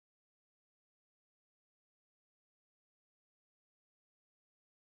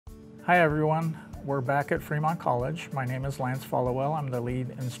Hi everyone, we're back at Fremont College. My name is Lance Followell. I'm the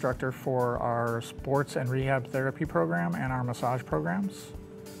lead instructor for our sports and rehab therapy program and our massage programs.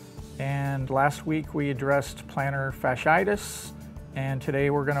 And last week we addressed plantar fasciitis, and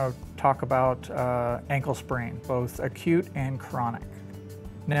today we're going to talk about ankle sprain, both acute and chronic.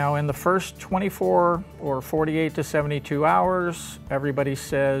 Now in the first 24 or 48 to 72 hours, everybody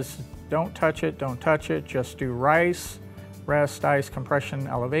says, don't touch it, just do RICE, rest, ice, compression,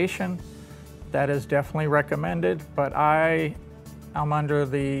 elevation. That is definitely recommended, but I am under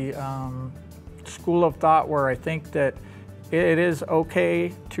the school of thought where I think that it is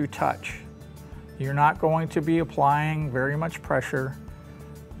okay to touch. You're not going to be applying very much pressure,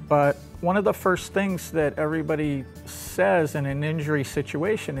 but one of the first things that everybody says in an injury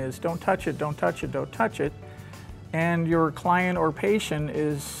situation is don't touch it, don't touch it, don't touch it. And your client or patient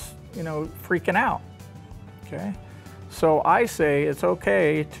is, freaking out, okay? So I say it's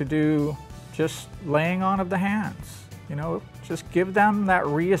okay to do just laying on of the hands. Just give them that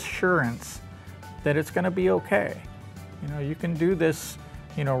reassurance that it's going to be okay. You can do this,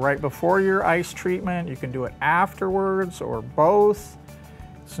 right before your ice treatment. You can do it afterwards or both.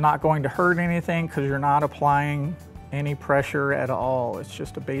 It's not going to hurt anything because you're not applying any pressure at all. It's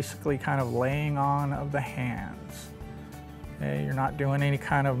just basically kind of laying on of the hands. Okay? You're not doing any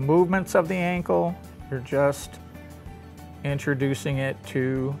kind of movements of the ankle. You're just introducing it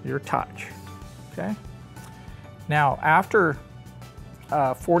to your touch, okay? Now, after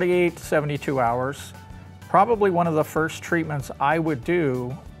 48 to 72 hours, probably one of the first treatments I would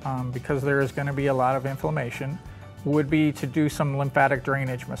do, because there is going to be a lot of inflammation, would be to do some lymphatic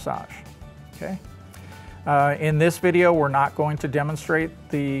drainage massage, okay? In this video, we're not going to demonstrate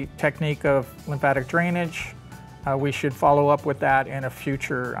the technique of lymphatic drainage. We should follow up with that in a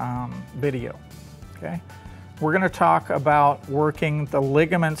future video, okay? We're going to talk about working the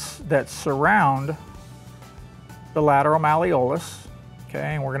ligaments that surround the lateral malleolus,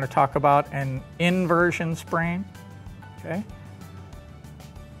 okay? And we're going to talk about an inversion sprain, okay?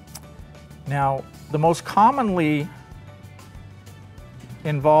 Now, the most commonly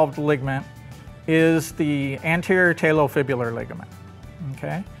involved ligament is the anterior talofibular ligament,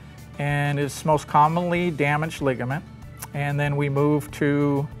 okay? And it's most commonly damaged ligament. And then we move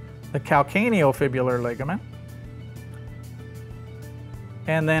to the calcaneofibular ligament.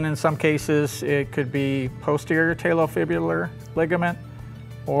 And then in some cases, it could be posterior talofibular ligament,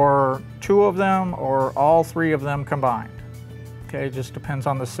 or two of them, or all three of them combined. Okay, it just depends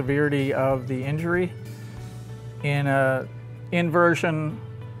on the severity of the injury. In a inversion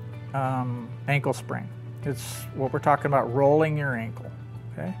ankle sprain, it's what we're talking about, rolling your ankle,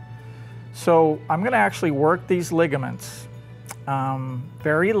 okay? So I'm gonna actually work these ligaments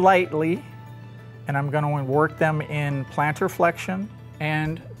very lightly, and I'm gonna work them in plantar flexion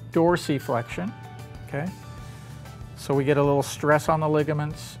and dorsiflexion, okay? So we get a little stress on the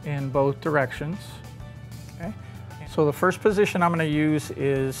ligaments in both directions, okay? So the first position I'm going to use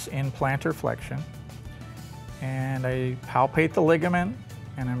is in plantar flexion. And I palpate the ligament,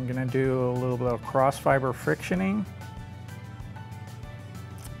 and I'm going to do a little bit of cross fiber frictioning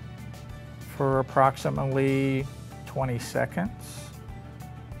for approximately 20 seconds.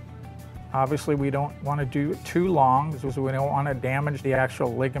 Obviously, we don't want to do it too long because we don't want to damage the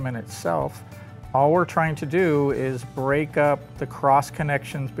actual ligament itself. All we're trying to do is break up the cross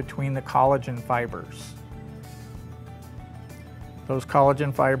connections between the collagen fibers. Those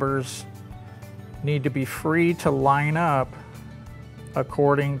collagen fibers need to be free to line up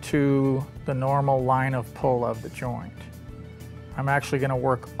according to the normal line of pull of the joint. I'm actually going to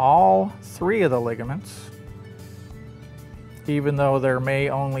work all three of the ligaments, even though there may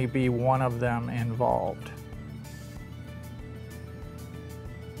only be one of them involved.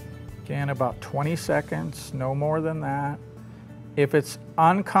 Again, about 20 seconds, no more than that. If it's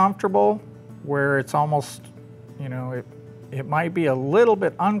uncomfortable, where it's almost, it might be a little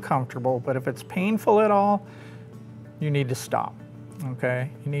bit uncomfortable, but if it's painful at all, you need to stop,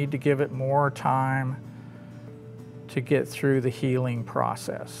 okay? You need to give it more time to get through the healing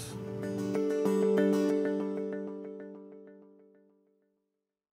process.